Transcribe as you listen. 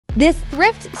This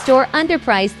thrift store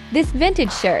underpriced this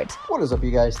vintage shirt. What is up,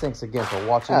 you guys? Thanks again for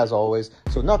watching, as always.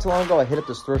 So not too long ago, I hit up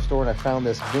this thrift store and I found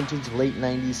this vintage late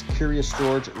 90s Curious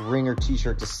George Ringer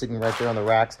t-shirt just sitting right there on the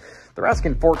racks. They're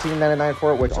asking $14.99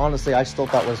 for it, which honestly I still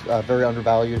thought was very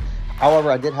undervalued.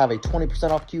 However, I did have a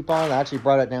 20% off coupon. I actually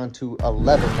brought it down to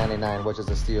 $11.99, which is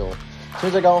a steal. As soon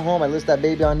as I got home, I listed that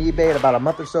baby on eBay, and about a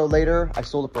month or so later, I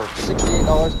sold it for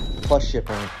 $68 plus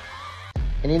shipping.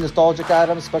 Any nostalgic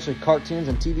items, especially cartoons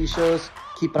and TV shows,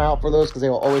 keep an eye out for those because they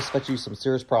will always fetch you some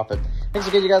serious profit. Thanks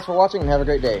again, you guys, for watching, and have a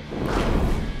great day.